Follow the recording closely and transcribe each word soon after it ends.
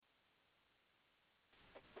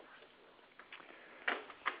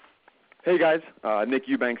Hey guys, Nick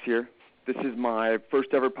Eubanks here. This is my first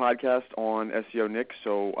ever podcast on SEO Nick,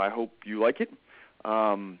 so I hope you like it.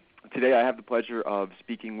 Today I have the pleasure of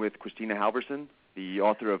speaking with Kristina Halvorson, the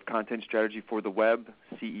author of Content Strategy for the Web,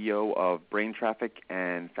 CEO of Brain Traffic,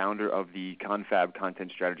 and founder of the Confab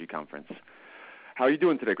Content Strategy Conference. How are you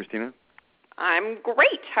doing today, Kristina? I'm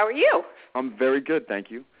great. How are you? I'm very good,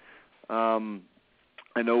 thank you.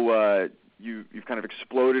 I know you've kind of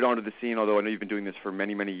exploded onto the scene, although I know you've been doing this for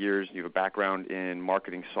many, many years. You have a background in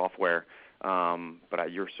marketing software,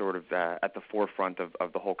 but you're sort of at the forefront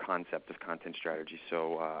of the whole concept of content strategy.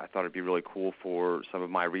 So I thought it'd be really cool for some of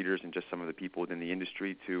my readers and just some of the people within the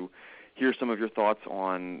industry to hear some of your thoughts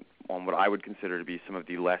on what I would consider to be some of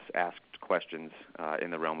the less asked questions in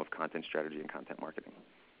the realm of content strategy and content marketing.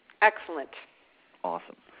 Excellent.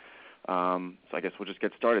 Awesome. So I guess we'll just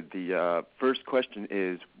get started. The first question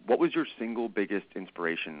is, what was your single biggest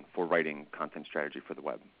inspiration for writing content strategy for the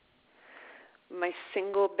web? My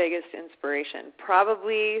single biggest inspiration,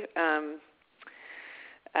 probably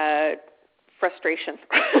frustration,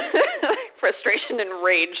 frustration and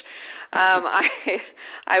rage.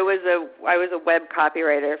 I was a web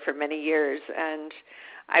copywriter for many years, and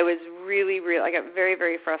I was I got very,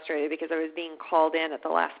 very frustrated because I was being called in at the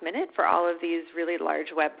last minute for all of these really large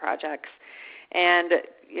web projects. And,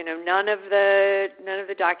 none of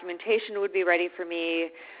the documentation would be ready for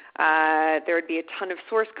me. There would be a ton of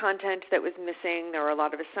source content that was missing. There were a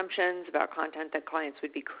lot of assumptions about content that clients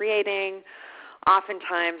would be creating.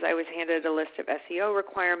 Oftentimes I was handed a list of SEO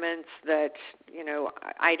requirements that,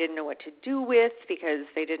 I didn't know what to do with because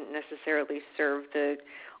they didn't necessarily serve the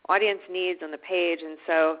audience needs on the page. And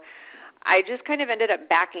so I just kind of ended up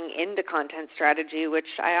backing into content strategy,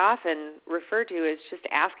 which I often refer to as just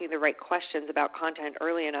asking the right questions about content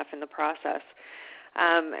early enough in the process.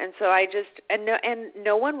 And so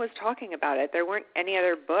no one was talking about it. There weren't any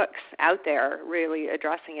other books out there really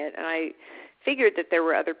addressing it. And I figured that there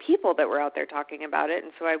were other people that were out there talking about it.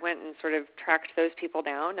 And so I went and sort of tracked those people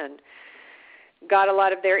down and got a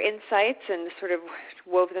lot of their insights and sort of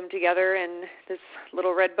wove them together in this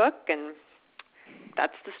little red book, and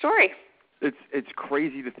that's the story. It's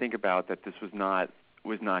crazy to think about that this was not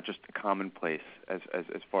just a commonplace as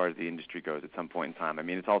far as the industry goes at some point in time. I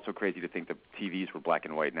mean, it's also crazy to think that TVs were black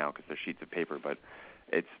and white now because they're sheets of paper, but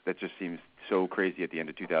that just seems so crazy at the end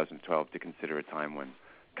of 2012 to consider a time when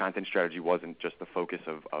content strategy wasn't just the focus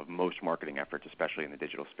of most marketing efforts, especially in the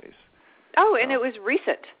digital space. Oh, and it was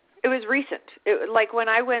recent. It was recent. Like when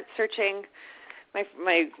I went searching,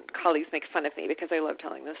 my colleagues make fun of me because I love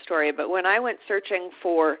telling this story, but when I went searching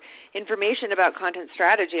for information about content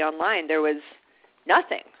strategy online, there was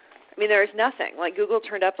nothing. I mean, there was nothing. Like Google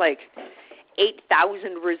turned up like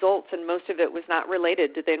 8,000 results, and most of it was not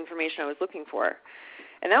related to the information I was looking for.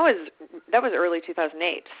 And that was early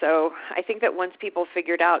 2008. So I think that once people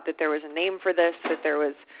figured out that there was a name for this, that there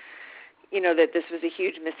was that this was a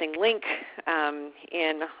huge missing link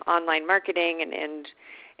in online marketing and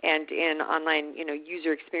in online,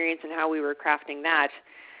 user experience and how we were crafting that.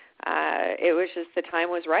 It was just the time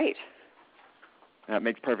was right. That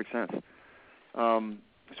makes perfect sense.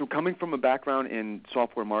 So coming from a background in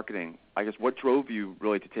software marketing, I guess what drove you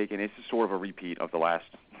really to take, and this is sort of a repeat of the last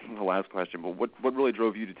question, but what really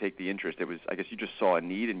drove you to take the interest? It was, I guess you just saw a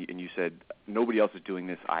need and you said, nobody else is doing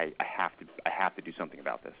this. I have to do something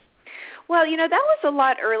about this. Well, that was a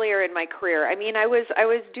lot earlier in my career. I mean, I was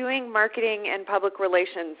doing marketing and public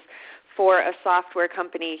relations for a software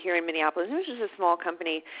company here in Minneapolis. It was just a small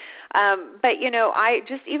company. But, I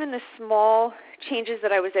just even the small changes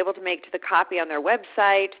that I was able to make to the copy on their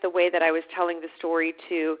website, the way that I was telling the story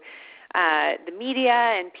to the media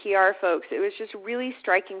and PR folks, it was just really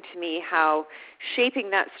striking to me how shaping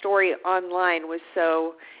that story online was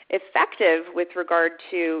so effective with regard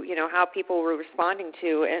to, how people were responding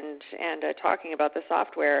to and talking about the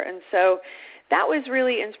software. And so that was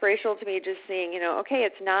really inspirational to me, just seeing, okay,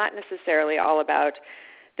 it's not necessarily all about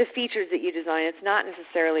the features that you design. It's not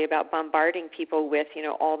necessarily about bombarding people with,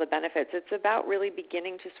 all the benefits. It's about really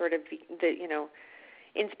beginning to sort of,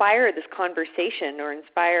 inspire this conversation or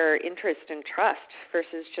inspire interest and trust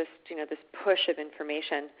versus just, this push of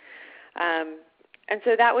information. And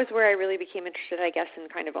so that was where I really became interested, I guess, in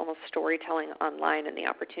kind of almost storytelling online and the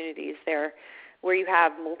opportunities there where you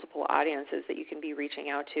have multiple audiences that you can be reaching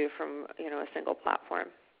out to from, a single platform.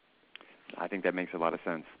 I think that makes a lot of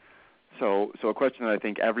sense. So a question that I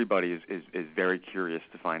think everybody is very curious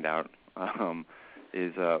to find out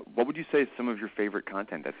is what would you say is some of your favorite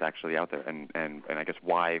content that's actually out there, and I guess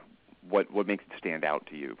why, what makes it stand out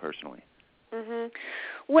to you personally? Mm-hmm.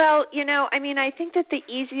 Well, I think that the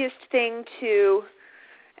easiest thing to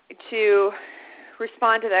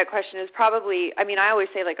respond to that question is probably, I mean, I always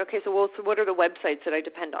say, like, okay, so what are the websites that I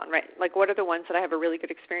depend on, right? Like, what are the ones that I have a really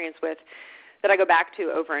good experience with that I go back to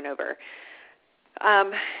over and over?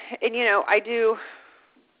 And, you know, I do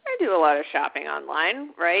a lot of shopping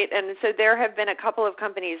online, right? And so there have been a couple of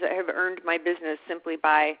companies that have earned my business simply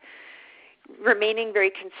by remaining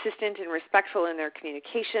very consistent and respectful in their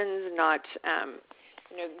communications, not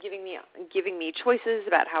you know, giving me choices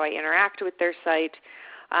about how I interact with their site,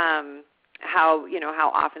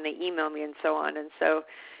 how often they email me and so on. And so,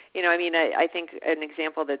 you know, I mean, I think an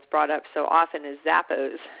example that's brought up so often is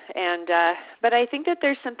Zappos. And but I think that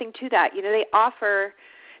there's something to that. You know,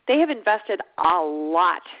 they have invested a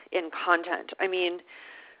lot in content. I mean,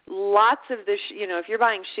 lots of the, you know, if you're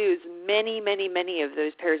buying shoes, many of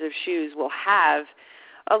those pairs of shoes will have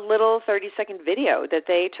a little 30-second video that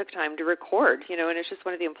they took time to record, you know, and it's just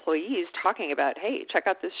one of the employees talking about, hey, check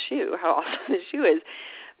out this shoe, how awesome this shoe is.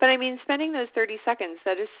 But, I mean, spending those 30 seconds,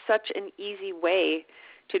 that is such an easy way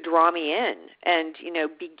to draw me in and, you know,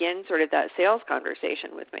 begin sort of that sales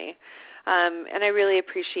conversation with me. And I really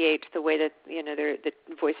appreciate the way that, you know, the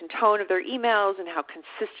voice and tone of their emails and how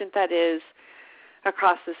consistent that is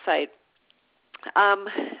across the site.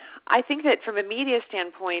 I think that from a media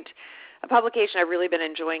standpoint, a publication I've really been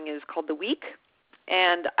enjoying is called The Week.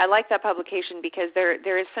 And I like that publication because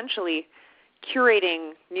they're essentially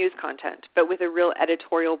curating news content, but with a real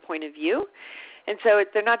editorial point of view. And so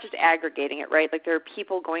they're not just aggregating it, right? Like there are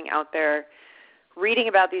people going out there reading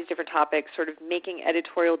about these different topics, sort of making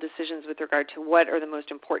editorial decisions with regard to what are the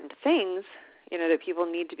most important things, you know, that people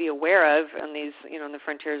need to be aware of on these, you know, on the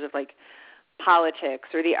frontiers of like politics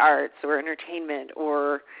or the arts or entertainment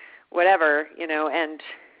or whatever, you know, and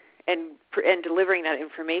delivering that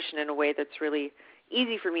information in a way that's really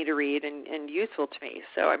easy for me to read and useful to me.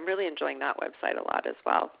 So I'm really enjoying that website a lot as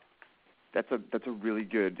well. That's a really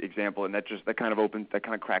good example, and that kind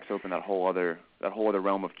of cracks open that whole other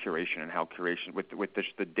realm of curation and how curation with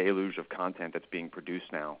the deluge of content that's being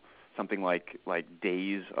produced now. Something like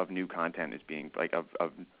days of new content is being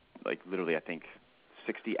literally I think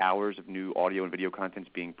 60 hours of new audio and video content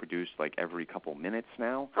is being produced like every couple minutes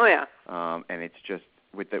now. Oh yeah. And it's just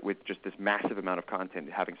with just this massive amount of content,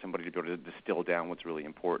 having somebody to be able to distill down what's really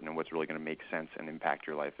important and what's really going to make sense and impact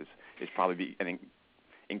your life is probably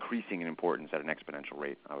increasing in importance at an exponential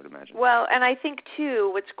rate, I would imagine. Well, and I think,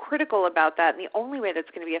 too, what's critical about that, and the only way that's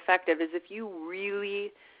going to be effective, is if you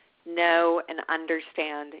really know and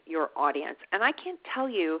understand your audience. And I can't tell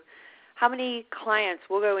you how many clients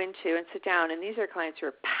we'll go into and sit down, and these are clients who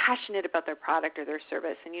are passionate about their product or their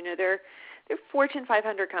service. And, you know, they're Fortune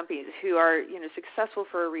 500 companies who are, you know, successful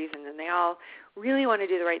for a reason, and they all really want to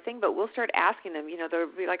do the right thing. But we'll start asking them, you know, they'll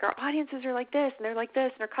be like, our audiences are like this, and they're like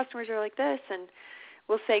this, and our customers are like this, and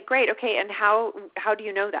we'll say, great, okay, and how do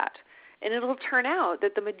you know that? And it'll turn out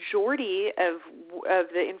that the majority of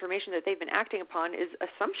the information that they've been acting upon is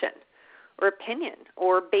assumption or opinion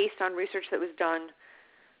or based on research that was done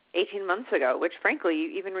 18 months ago, which,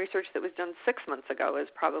 frankly, even research that was done 6 months ago is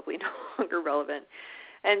probably no longer relevant.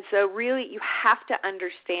 And so really you have to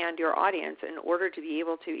understand your audience in order to be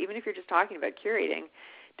able to, even if you're just talking about curating,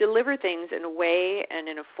 deliver things in a way and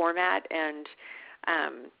in a format and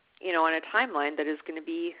you know, on a timeline that is going to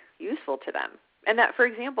be useful to them. And that, for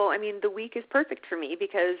example, I mean, The Week is perfect for me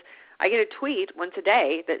because I get a tweet once a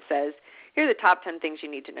day that says, here are the top 10 things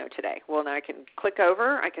you need to know today. Well, now I can click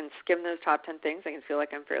over, I can skim those top 10 things, I can feel like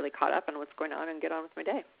I'm fairly caught up on what's going on and get on with my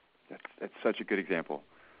day. That's such a good example.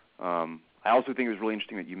 I also think it was really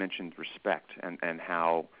interesting that you mentioned respect and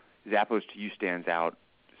how Zappos to you stands out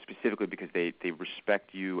specifically because they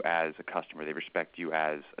respect you as a customer. They respect you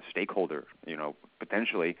as a stakeholder, you know,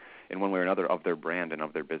 potentially in one way or another of their brand and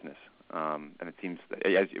of their business. And it seems,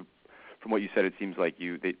 from what you said, it seems like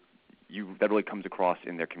that really comes across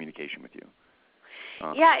in their communication with you.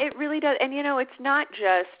 Yeah, it really does. And, you know, it's not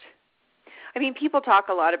just, I mean, people talk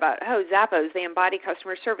a lot about, Zappos, they embody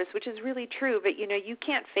customer service, which is really true, but, you know, you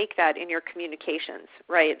can't fake that in your communications,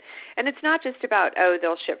 right? And it's not just about,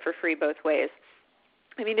 they'll ship for free both ways.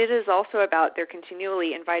 I mean, it is also about they're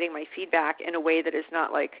continually inviting my feedback in a way that is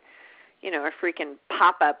not like, you know, a freaking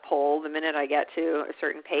pop-up poll the minute I get to a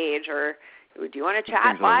certain page or, do you want to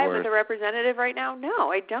chat live with a representative right now?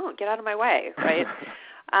 No, I don't. Get out of my way, right?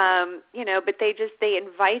 You know, but they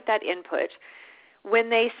invite that input. When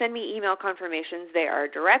they send me email confirmations, they are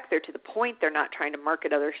direct. They're to the point. They're not trying to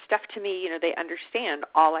market other stuff to me. You know, they understand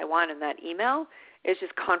all I want in that email is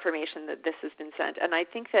just confirmation that this has been sent. And I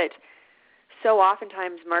think that so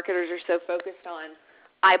oftentimes marketers are so focused on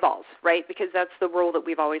eyeballs, right? Because that's the role that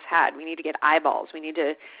we've always had. We need to get eyeballs.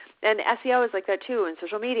 And SEO is like that too, and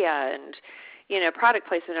social media, and product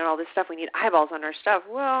placement and all this stuff. We need eyeballs on our stuff.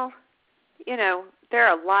 Well, there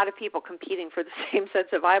are a lot of people competing for the same sets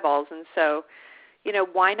of eyeballs, and so,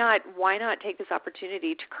 why not take this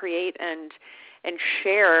opportunity to create and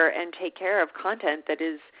share and take care of content that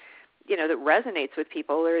is, that resonates with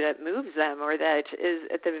people or that moves them or that is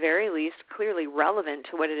at the very least clearly relevant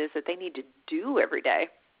to what it is that they need to do every day.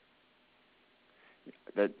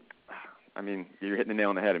 You're hitting the nail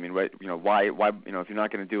on the head. Why, if you're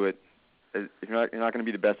not going to do it, if you're not going to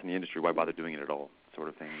be the best in the industry, why bother doing it at all, sort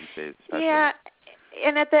of thing these days, especially. Yeah,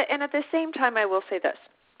 and at the same time, I will say this.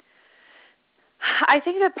 I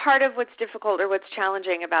think that part of what's difficult or what's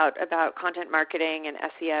challenging about content marketing and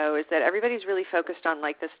SEO is that everybody's really focused on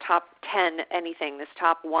like this top 10 anything, this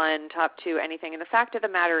top 1, top 2 anything. And the fact of the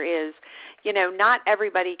matter is, not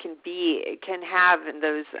everybody can have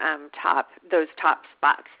those top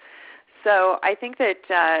spots. So I think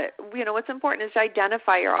that what's important is to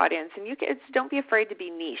identify your audience, and don't be afraid to be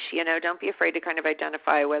niche. Don't be afraid to kind of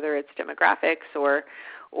identify whether it's demographics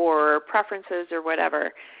or preferences or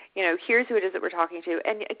whatever. Here's who it is that we're talking to.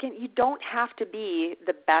 And again, you don't have to be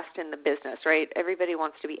the best in the business, right? Everybody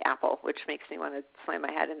wants to be Apple, which makes me want to slam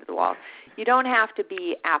my head into the wall. You don't have to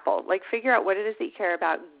be Apple. Like, figure out what it is that you care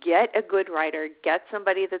about. Get a good writer. Get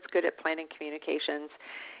somebody that's good at planning communications.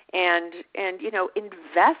 And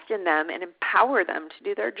invest in them and empower them to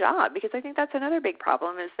do their job, because I think that's another big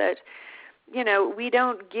problem is that, we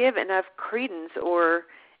don't give enough credence or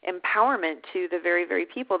empowerment to the very, very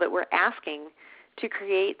people that we're asking to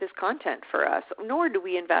create this content for us, nor do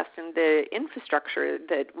we invest in the infrastructure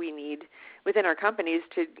that we need within our companies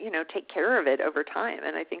to, take care of it over time.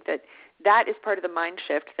 And I think that is part of the mind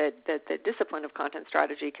shift that the discipline of content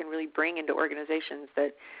strategy can really bring into organizations,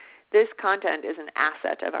 that this content is an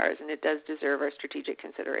asset of ours, and it does deserve our strategic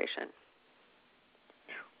consideration.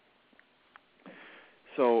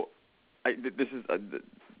 So,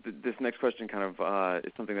 this next question kind of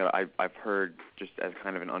is something that I've heard just as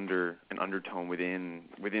kind of an undertone within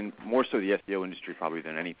more so the SEO industry probably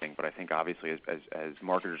than anything. But I think obviously as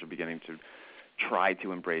marketers are beginning to try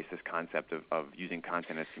to embrace this concept of using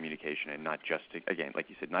content as communication, and not just to, again, like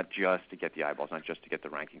you said, not just to get the eyeballs, not just to get the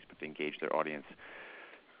rankings, but to engage their audience.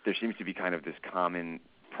 There seems to be kind of this common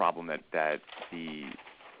problem that the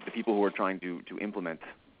people who are trying to implement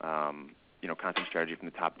content strategy from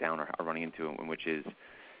the top down are running into, which is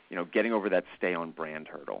getting over that stay on brand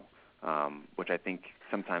hurdle, which I think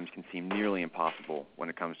sometimes can seem nearly impossible when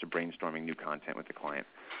it comes to brainstorming new content with the client.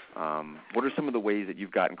 What are some of the ways that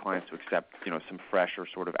you've gotten clients to accept some fresh or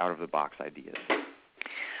sort of out of the box ideas?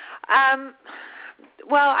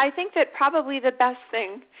 Well, I think that probably the best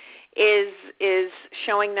thing is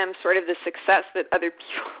showing them sort of the success that other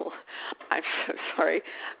people. I'm so sorry.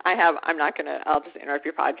 I'll just interrupt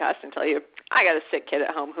your podcast and tell you I got a sick kid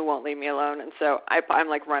at home who won't leave me alone, and so I'm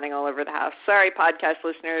like running all over the house. Sorry, podcast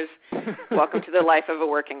listeners. Welcome to the life of a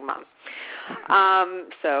working mom.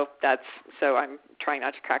 So I'm trying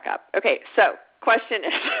not to crack up. Okay, so question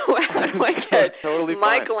is, how do I get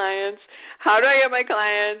my clients? How do I get my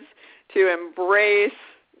clients to embrace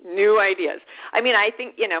new ideas? I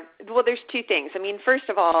think, there's two things. First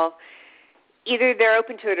of all, either they're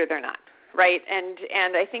open to it or they're not, right?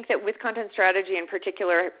 And I think that with content strategy in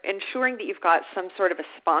particular, ensuring that you've got some sort of a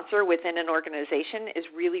sponsor within an organization is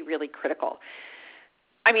really, really critical.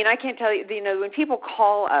 I can't tell you, when people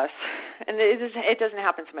call us, and it doesn't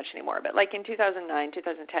happen so much anymore, but like in 2009,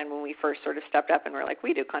 2010, when we first sort of stepped up and we're like,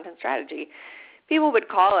 we do content strategy, people would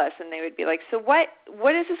call us and they would be like, so what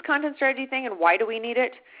is this content strategy thing and why do we need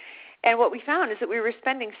it? And what we found is that we were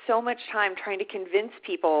spending so much time trying to convince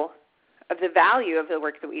people of the value of the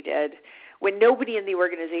work that we did when nobody in the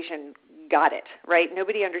organization got it, right?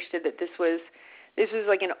 Nobody understood that this was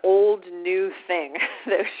like an old new thing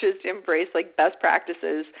that was just embraced like best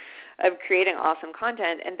practices of creating awesome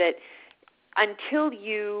content, and that until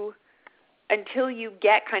you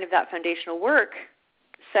get kind of that foundational work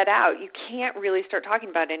set out, you can't really start talking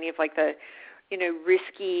about any of like the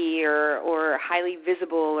risky or highly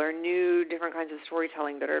visible or new different kinds of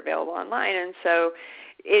storytelling that are available online. And so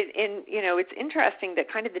it's interesting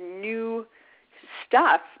that kind of the new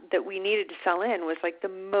stuff that we needed to sell in was like the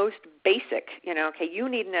most basic, okay, you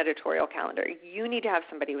need an editorial calendar. You need to have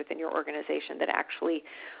somebody within your organization that actually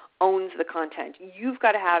owns the content. You've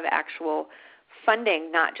got to have actual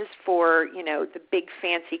funding, not just for, the big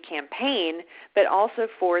fancy campaign, but also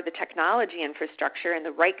for the technology infrastructure and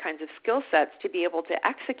the right kinds of skill sets to be able to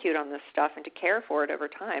execute on this stuff and to care for it over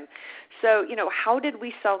time. So, how did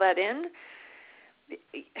we sell that in?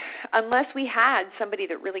 Unless we had somebody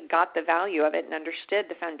that really got the value of it and understood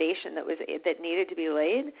the foundation that needed to be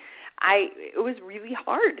laid, it was really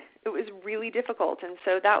hard. It was really difficult, and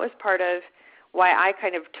so that was part of why I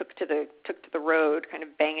kind of took to the road, kind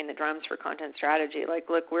of banging the drums for content strategy. Like,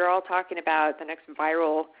 look, we're all talking about the next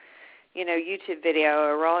viral, YouTube video,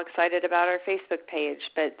 or we're all excited about our Facebook page,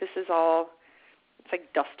 but this is all, it's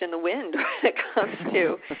like dust in the wind when it comes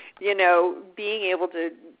to, being able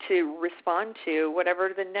to respond to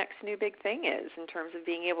whatever the next new big thing is in terms of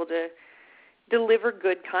being able to deliver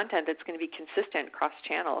good content that's going to be consistent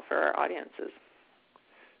cross-channel for our audiences.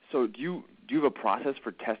 So do you have a process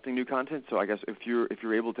for testing new content? So I guess if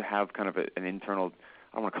you're able to have kind of an internal,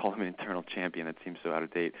 I don't want to call him an internal champion, that seems so out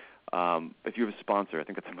of date. If you have a sponsor, I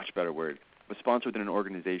think that's a much better word. A sponsor within an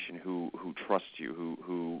organization who trusts you,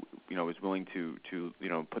 who is willing to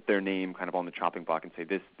put their name kind of on the chopping block and say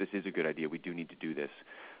this is a good idea. We do need to do this.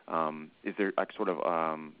 Is there a sort of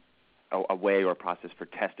a way or a process for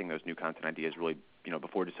testing those new content ideas really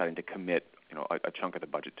before deciding to commit a chunk of the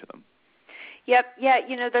budget to them? Yep.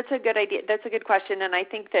 Yeah. That's a good idea. That's a good question, and I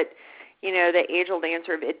think that the age-old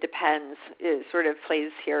answer of it depends is sort of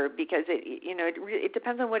plays here because it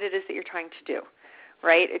depends on what it is that you're trying to do.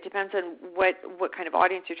 Right? It depends on what kind of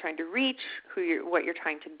audience you're trying to reach, what you're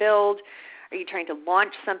trying to build. Are you trying to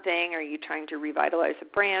launch something? Are you trying to revitalize a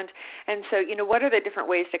brand? And so, what are the different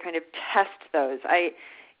ways to kind of test those? I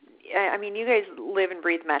mean, you guys live and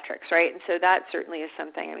breathe metrics, right? And so that certainly is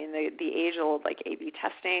something. I mean, the age-old like A/B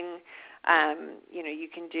testing. You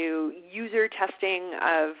can do user testing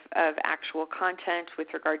of actual content with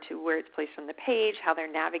regard to where it's placed on the page, how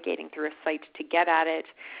they're navigating through a site to get at it.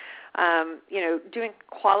 Doing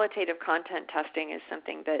qualitative content testing is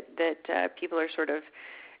something that people are sort of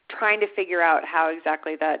trying to figure out how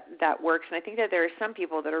exactly that works. And I think that there are some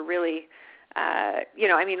people that are really,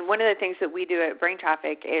 one of the things that we do at Brain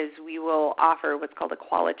Traffic is we will offer what's called a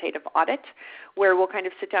qualitative audit, where we'll kind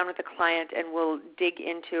of sit down with the client and we'll dig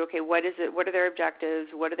into, okay, what is it? What are their objectives?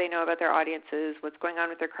 What do they know about their audiences? What's going on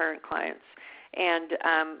with their current clients? And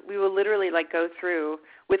we will literally go through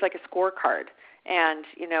with a scorecard and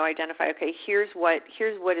identify, okay, here's what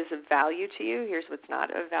is of value to you, here's what's not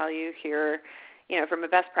of value, here from a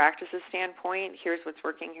best practices standpoint, here's what's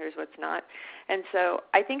working, here's what's not. And so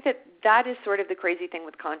I think that is sort of the crazy thing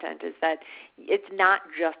with content is that it's not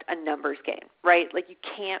just a numbers game, right?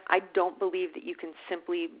 I don't believe that you can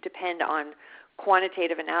simply depend on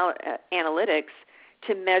quantitative analytics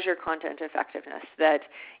to measure content effectiveness, that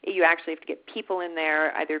you actually have to get people in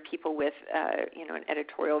there, either people with an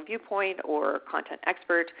editorial viewpoint or content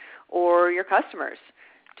expert or your customers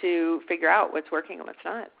to figure out what's working and what's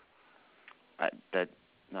not. I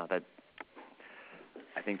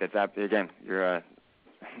think that's again. You're. I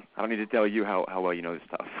don't need to tell you how well you know this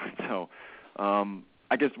stuff. So,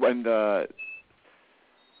 I guess to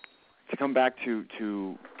come back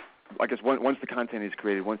to I guess once the content is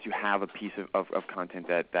created, once you have a piece of content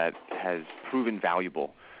that has proven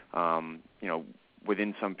valuable,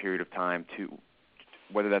 within some period of time, to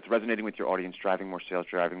whether that's resonating with your audience, driving more sales,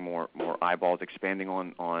 driving more eyeballs, expanding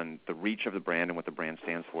on the reach of the brand and what the brand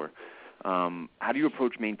stands for. How do you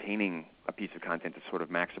approach maintaining a piece of content to sort of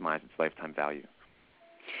maximize its lifetime value?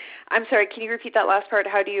 I'm sorry, can you repeat that last part?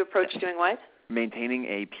 How do you approach doing what? Maintaining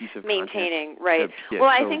a piece of content. Right.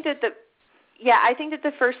 I think that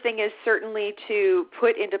the first thing is certainly to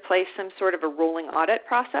put into place some sort of a rolling audit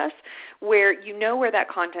process where you know where that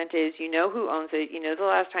content is, you know who owns it, you know the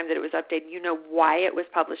last time that it was updated, you know why it was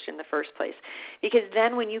published in the first place. Because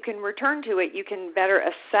then when you can return to it, you can better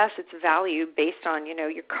assess its value based on,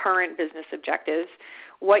 your current business objectives,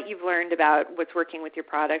 what you've learned about what's working with your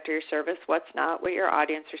product or your service, what's not, what your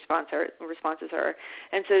audience responses are.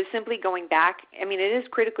 And so simply going back, it is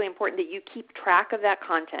critically important that you keep track of that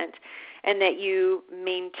content and that you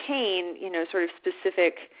maintain, sort of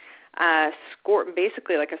specific score,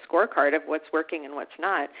 basically like a scorecard of what's working and what's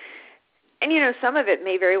not. And, some of it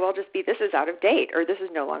may very well just be this is out of date or this is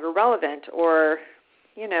no longer relevant or,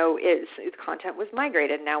 content was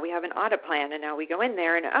migrated. Now we have an audit plan and now we go in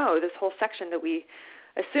there and, this whole section that we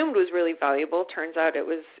assumed was really valuable turns out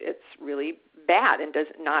it's really bad and does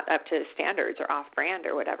not up to standards or off-brand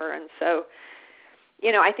or whatever. And so,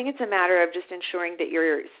 I think it's a matter of just ensuring that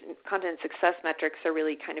your content success metrics are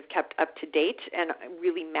really kind of kept up to date and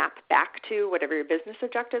really mapped back to whatever your business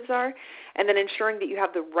objectives are, and then ensuring that you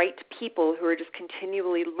have the right people who are just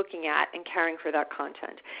continually looking at and caring for that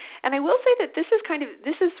content. And I will say that this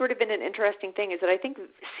has sort of been an interesting thing is that I think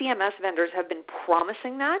CMS vendors have been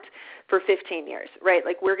promising that for 15 years, right?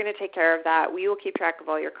 Like, we're going to take care of that. We will keep track of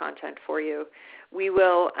all your content for you. We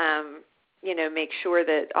will make sure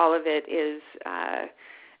that all of it is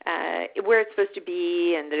where it's supposed to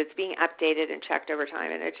be and that it's being updated and checked over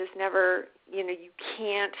time. And it just never, you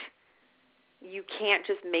can't you can't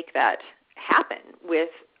just make that happen with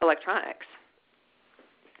electronics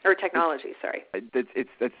or technology.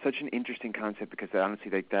 That's such an interesting concept because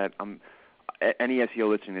honestly, like that, any SEO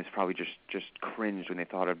listening is probably just cringed when they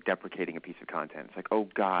thought of deprecating a piece of content. It's like, oh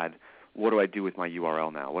God, what do I do with my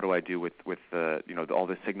URL now? What do I do with the all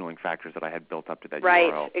the signaling factors that I had built up to that URL?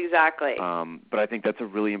 Right, exactly. But I think that's a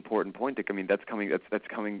really important point. That's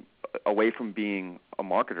coming away from being a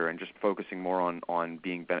marketer and just focusing more on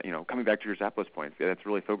being, coming back to your Zappos points. That's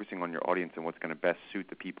really focusing on your audience and what's going to best suit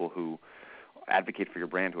the people who advocate for your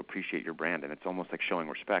brand, who appreciate your brand. And it's almost like showing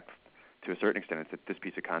respect to a certain extent. It's that this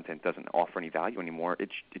piece of content doesn't offer any value anymore.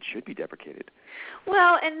 It should be deprecated.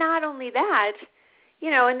 Well, and not only that,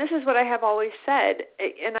 and this is what I have always said,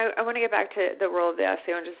 and I want to get back to the role of the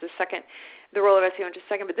SEO in just a second,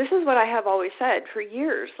 but this is what I have always said for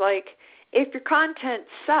years. Like, if your content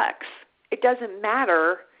sucks, it doesn't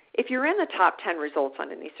matter if you're in the top 10 results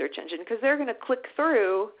on any search engine, because they're going to click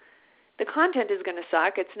through. The content is going to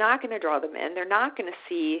suck. It's not going to draw them in. They're not going to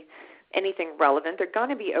see anything relevant. They're going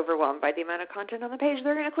to be overwhelmed by the amount of content on the page.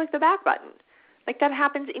 They're going to click the back button. Like, that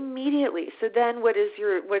happens immediately. So then what's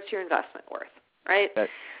your investment worth, right?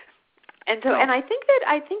 And I think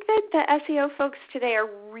that the SEO folks today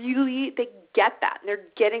they get that. They're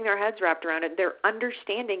getting their heads wrapped around it. They're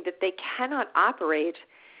understanding that they cannot operate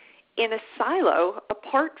in a silo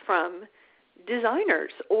apart from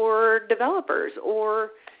designers or developers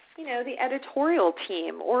or the editorial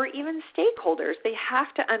team or even stakeholders. They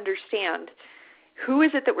have to understand who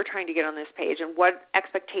is it that we're trying to get on this page and what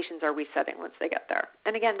expectations are we setting once they get there.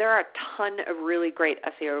 And again, there are a ton of really great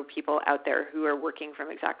SEO people out there who are working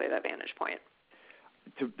from exactly that vantage point.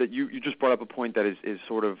 You just brought up a point that is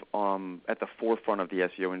sort of at the forefront of the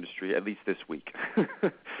SEO industry, at least this week.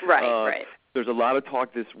 Right. There's a lot of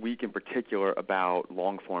talk this week in particular about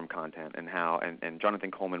long-form content and how, and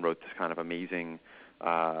Jonathan Coleman wrote this kind of amazing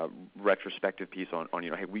retrospective piece on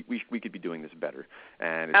hey, we could be doing this better.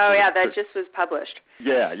 And that just was published.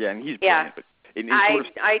 Yeah, and he's brilliant. But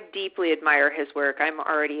I deeply admire his work. I'm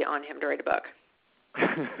already on him to write a book.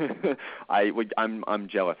 I'm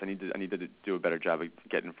jealous. I need to do a better job of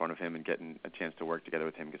getting in front of him and getting a chance to work together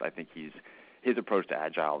with him, because I think his approach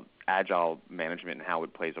to agile management and how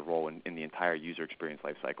it plays a role in the entire user experience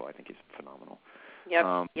life cycle, I think is phenomenal.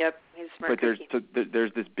 Yep. He's smart. But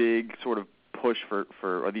there's this big sort of push for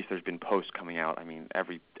or at least there's been posts coming out. I mean, it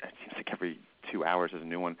seems like every 2 hours there's a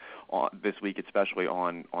new one. This week, especially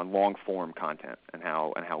on long form content and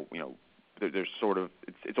how there's sort of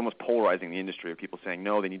it's almost polarizing the industry of people saying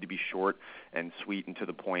no, they need to be short and sweet and to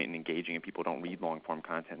the point and engaging, and people don't read long form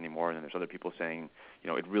content anymore. And then there's other people saying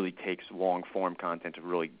it really takes long form content to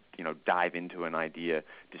really dive into an idea,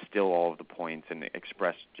 distill all of the points, and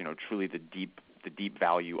express truly the deep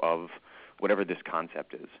value of whatever this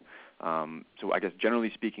concept is. So I guess generally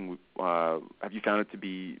speaking, have you found it to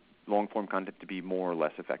be long form content to be more or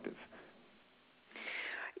less effective?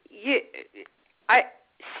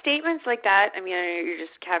 Statements like that, I mean, you're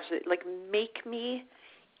just capturing, like, make me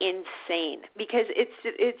insane, because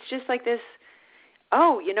it's just like this.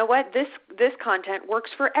 Oh, you know what? This content works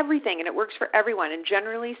for everything, and it works for everyone. And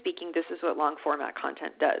generally speaking, this is what long format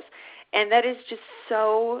content does, and that is just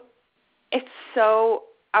it's so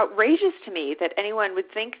outrageous to me that anyone would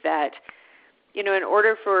think that, in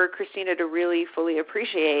order for Kristina to really fully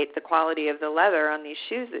appreciate the quality of the leather on these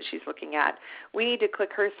shoes that she's looking at, we need to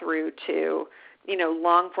click her through to,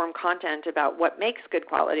 long-form content about what makes good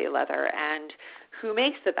quality leather and who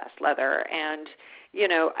makes the best leather. And,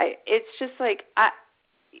 it's just like,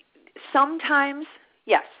 sometimes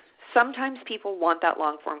people want that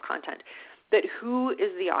long-form content. But who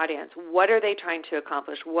is the audience? What are they trying to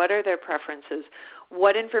accomplish? What are their preferences?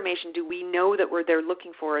 What information do we know that they're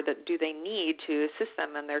looking for, that do they need to assist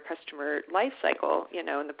them in their customer life cycle, in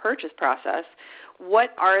the purchase process?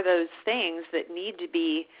 What are those things that need to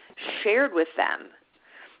be shared with them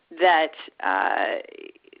that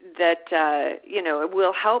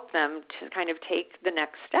will help them to kind of take the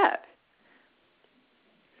next step?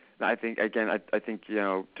 I think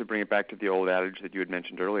to bring it back to the old adage that you had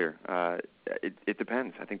mentioned earlier, it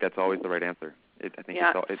depends. I think that's always the right answer. It's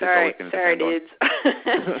always going to depend.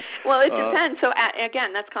 Dudes. Well, it depends. So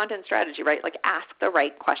again, that's content strategy, right? Like, ask the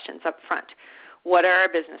right questions up front. What are our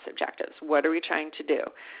business objectives? What are we trying to do?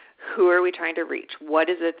 Who are we trying to reach? What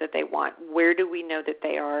is it that they want? Where do we know that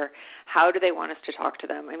they are? How do they want us to talk to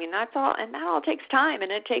them? I mean, that's all, and that all takes time,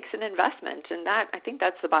 and it takes an investment. And I think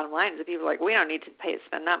that's the bottom line, is that people are like, we don't need to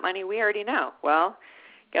spend that money. We already know. Well,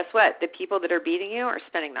 guess what? The people that are beating you are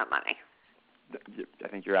spending that money. I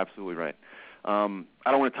think you're absolutely right. I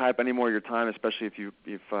don't want to tie up any more of your time, especially if you've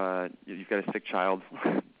got a sick child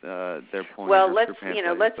their pony. Well, let's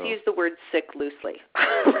use the word sick loosely.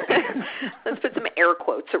 Let's put some air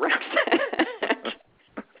quotes around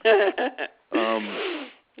that.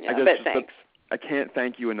 Thanks. I can't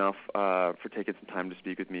thank you enough for taking some time to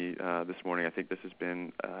speak with me this morning. I think this has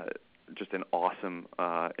been just an awesome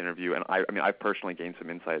interview, and I've personally gained some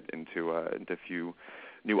insight into a few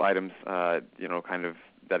new items, kind of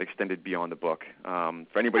that extended beyond the book.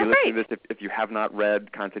 For anybody listening to this, if you have not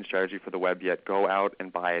read Content Strategy for the Web yet, go out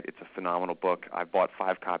and buy it. It's a phenomenal book. I've bought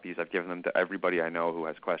 5 copies. I've given them to everybody I know who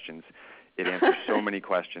has questions. It answers so many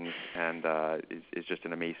questions and is just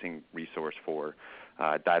an amazing resource for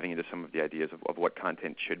diving into some of the ideas of what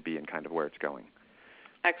content should be and kind of where it's going.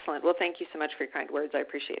 Excellent. Well, thank you so much for your kind words. I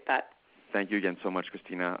appreciate that. Thank you again so much,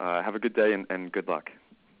 Kristina. Have a good day and good luck.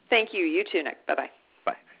 Thank you. You too, Nick. Bye-bye.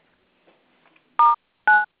 Bye.